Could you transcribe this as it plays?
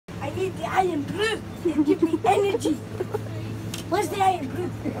need the iron blue. Give me energy. Where's the iron blue?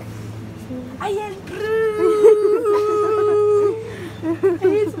 Iron blue. I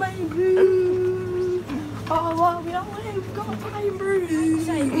need my iron blue. Oh, well, we don't got iron blue.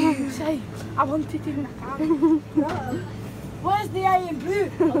 Say, I want it in the can. No. Where's the iron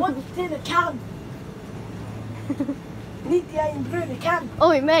blue? I want it in a can. I need the iron blue in a can.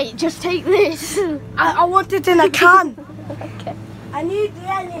 Oh, mate, just take this. I want it in a can. Okay. I need the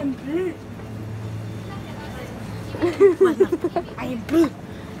iron blue. Iron blue.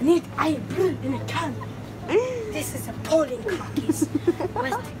 I need iron blue in a can. This is appalling, cookies.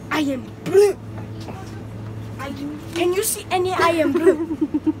 Where's the iron blue? Can you see any iron blue?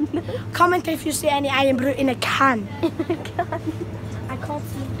 Comment if you see any iron blue in a can. I can't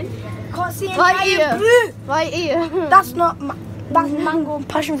see any iron blue. Right here. That's not that's mango and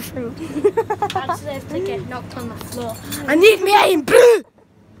passion fruit. I deserve to get knocked on the floor. I need me iron blue.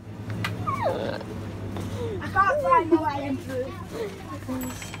 I can't find no iron blue.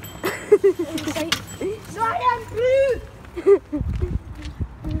 No iron blue.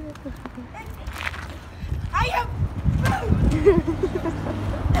 I am blue!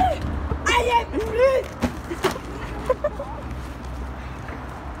 I am blue!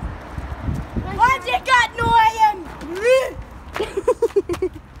 Why'd you got no I am blue?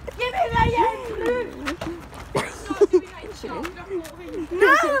 Give me the I am blue!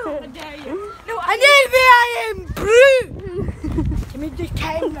 No, I need me I am blue! Give me the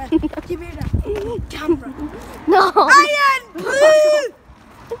camera. Give me the camera. No. I am blue!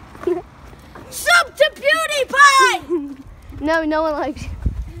 Sub to PewDiePie! No, no one likes you.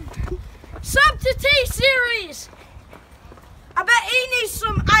 Sub to T-Series! I bet he needs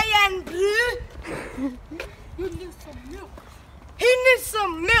some iron blue. He needs some milk. He needs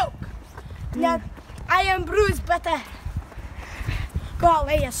some milk. Now, iron blue is better. Go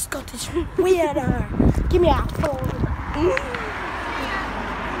away, you Scottish weirdo. Give me a phone.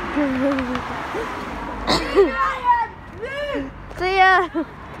 Iron blue! See ya.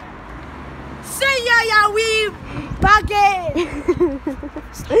 See ya, ya wee baggy!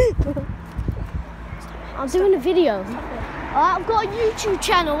 I'm doing a video. I've got a YouTube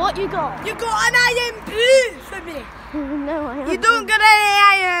channel. What you got? You got an iron blue for me. No, I haven't. You don't get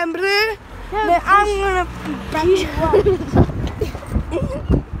any iron blue. No, Then I'm gonna back you up.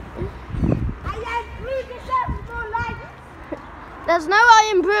 Iron blue deserves more light. There's no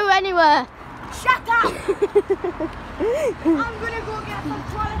iron brew anywhere. Shut up! I'm gonna go get some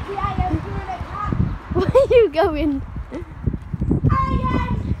quality iron blue in a can. Where are you going?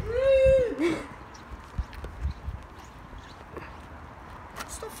 Iron blue!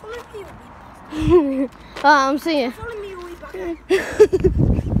 Stop following me, you wee bastard. I'm seeing. Follow me, you wee bugger.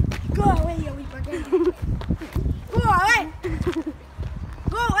 Go away, you wee bugger. Go away!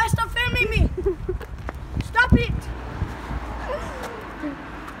 Go away, stop filming me! Stop it!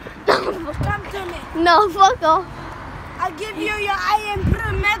 Come to me. No, fuck off. I'll give you your iron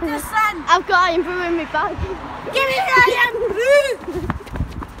blue medicine. I've got iron brew in my bag. Give me your iron blue.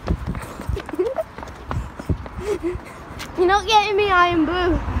 You're not getting me iron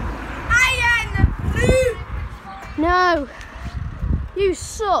brew. Iron blue. No. You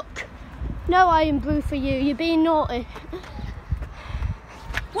suck. No iron brew for you. You're being naughty.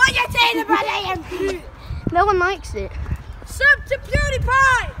 What are you saying about iron blue? No one likes it. Sub to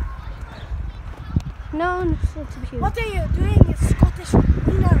PewDiePie. No one likes it. What are you doing, you Scottish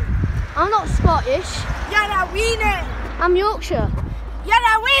wiener? I'm not Scottish. You're a wiener. I'm Yorkshire. You're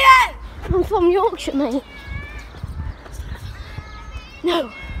a wiener. I'm from Yorkshire, mate. No.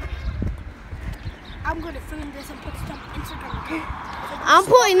 I'm going to film this and put it on Instagram. I'm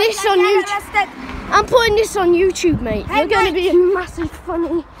putting this on YouTube. I'm putting this on YouTube, mate. Hey, You're going to be a massive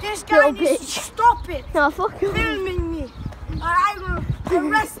funny This guy little needs to bitch. stop it. No, fuck you. Filming me. Or I will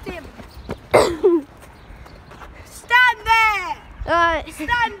arrest him. Stand there. Alright.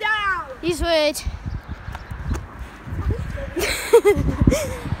 Stand down. He's weird.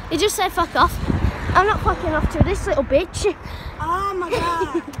 He just said fuck off. I'm not fucking off to this little bitch. Oh my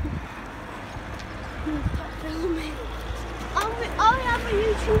god. I have a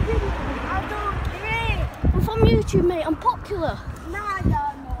YouTube video. I don't care. I'm from YouTube, mate. I'm popular. No, I don't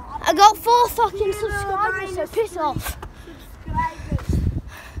know. I got 4 fucking subscribers, so piss off. Subscribers.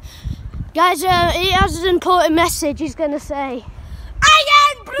 Guys, he has an important message he's going to say.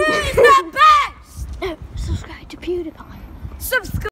 Iron Blue is the best! No, subscribe to PewDiePie. Subscribe.